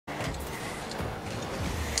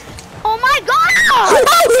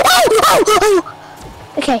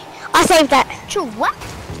Oh! Okay, I saved that. True, what?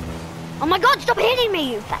 Oh my god, stop hitting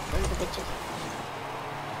me, you fat sons of bitches.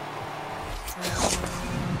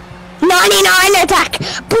 99 attack,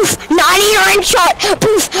 poof, 99 shot,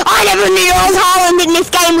 poof. I never knew there was Haaland in this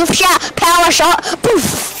game with power shot,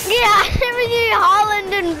 poof. Yeah, I never knew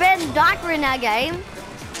Haaland and Van Dijk were in our game.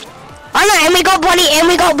 I know, and we got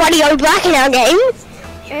Buddy O'Black in our game.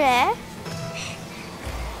 Yeah.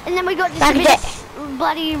 And then we got this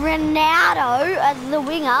bloody Ronaldo as the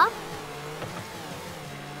winger.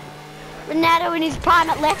 Ronaldo in his prime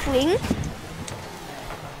at left wing.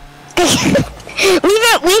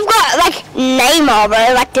 we've got like Neymar,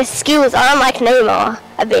 bro. Like the skills. I don't like Neymar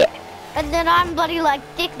a bit. And then I'm bloody like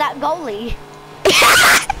Dick, that goalie.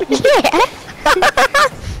 Yeah.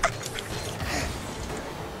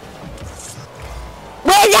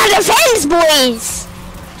 Where's our defense, boys?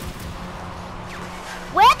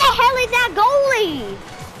 Where the hell is our goalie?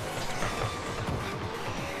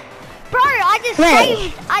 Bro, I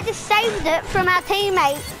just saved it from our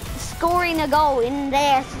teammate scoring a goal in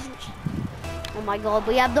there. Oh my god,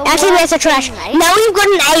 we have the our teammates are trash. Teammate. Now we've got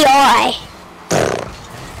an AI.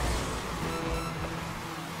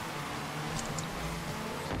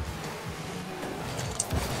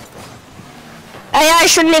 AI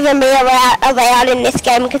shouldn't even be allowed in this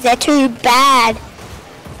game because they're too bad.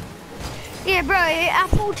 Yeah, bro, our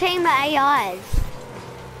full team are AIs.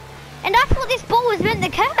 And I thought this ball was meant to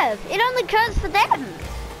curve. It only curves for them.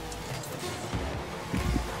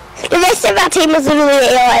 The rest of our team is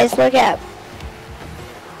literally AIs, look out.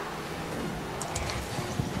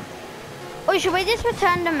 Or should we just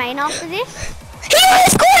return to main after this? He already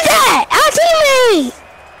scored that! Our teammate!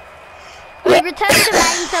 We return to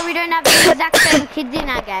main so we don't have the exact same kids in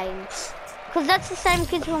our game. Because that's the same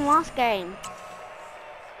kids from last game.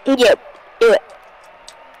 Yep, do it.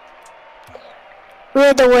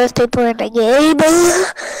 We're the worst people in the game.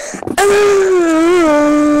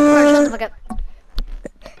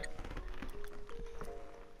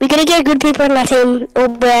 We're gonna get good people in our team or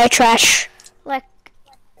we're trash. Like,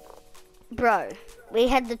 bro, we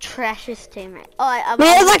had the trashiest teammate. We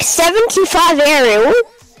have like 75 aerial.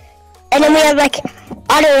 And then we have like,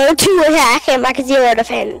 I don't know, 2 attack and like 0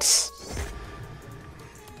 defense.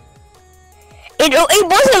 It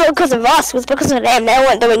wasn't because of us, it was because of them. They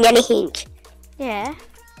weren't doing anything. Yeah.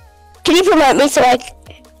 Can you promote me so like...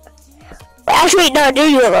 Actually, no, do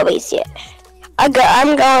your lobbies yet. I'm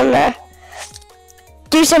going to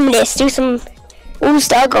do some of this, do some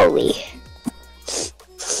all-star goalie.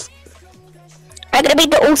 I'm going to be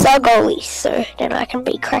the all-star goalie, so then I can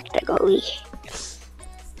be cracked the goalie.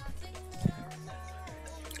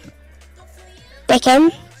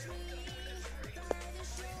 Beckham.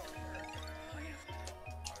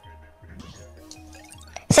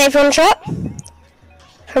 Safe on shot.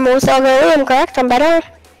 From all-star goalie, I'm correct, I'm better.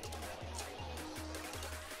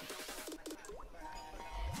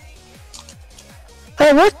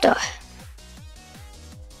 Wait, what the?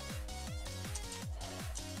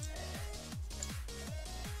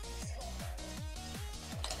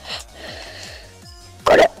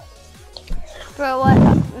 Got it. Bro, what?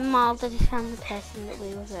 Miles, I just found the person that we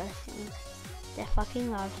were versing. They're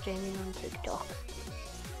fucking live streaming on TikTok.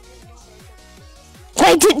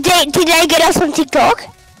 Wait, did they get us on TikTok?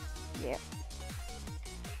 Yeah.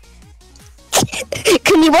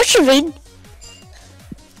 Can you watch the vid?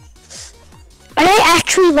 Are they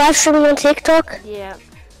actually live streaming on TikTok? Yeah.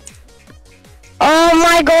 Oh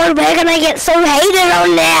my god, we're gonna get so hated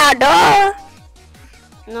on now, duh!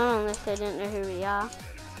 Not unless they don't know who we are.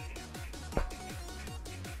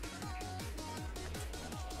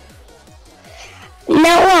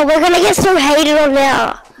 No, we're gonna get so hated on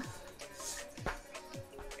now.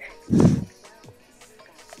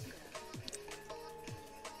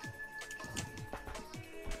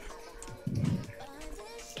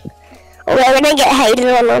 We're gonna get hated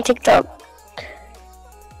on TikTok.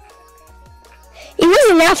 It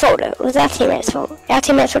wasn't our fault, it was our teammates' fault. Our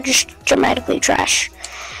teammates were just dramatically trash.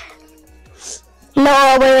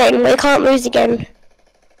 No, we're in. We can't lose again.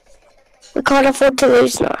 We can't afford to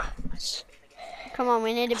lose now. Come on,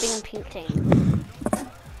 we need to be in pink team.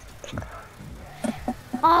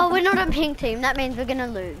 Oh, we're not on pink team. That means we're gonna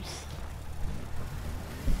lose.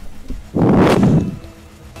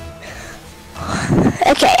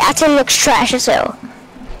 Okay, our team looks trash as hell.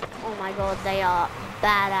 Oh my god, they are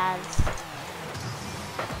badass.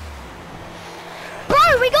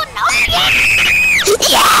 Bro, we got no.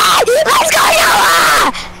 Yeah! Let's go,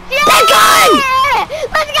 Noah! Yeah! Let's go!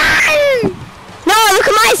 Let's go! No, look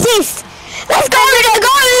at my assist! Let's go, little